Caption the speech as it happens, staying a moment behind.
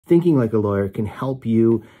thinking like a lawyer can help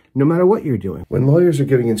you no matter what you're doing. When lawyers are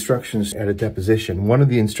giving instructions at a deposition, one of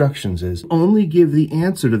the instructions is only give the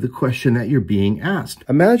answer to the question that you're being asked.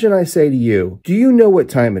 Imagine I say to you, do you know what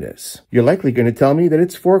time it is? You're likely going to tell me that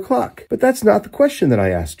it's 4 o'clock, but that's not the question that I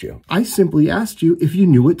asked you. I simply asked you if you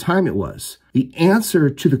knew what time it was. The answer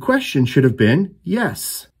to the question should have been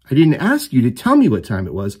yes. I didn't ask you to tell me what time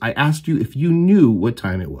it was. I asked you if you knew what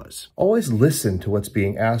time it was. Always listen to what's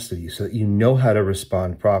being asked of you so that you know how to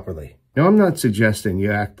respond properly. Now, I'm not suggesting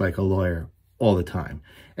you act like a lawyer all the time.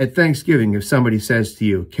 At Thanksgiving, if somebody says to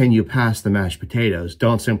you, can you pass the mashed potatoes?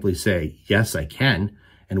 Don't simply say, yes, I can,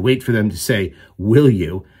 and wait for them to say, will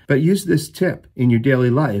you? But use this tip in your daily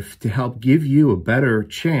life to help give you a better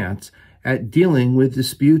chance at dealing with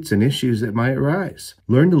disputes and issues that might arise.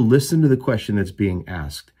 Learn to listen to the question that's being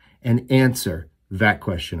asked and answer that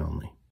question only.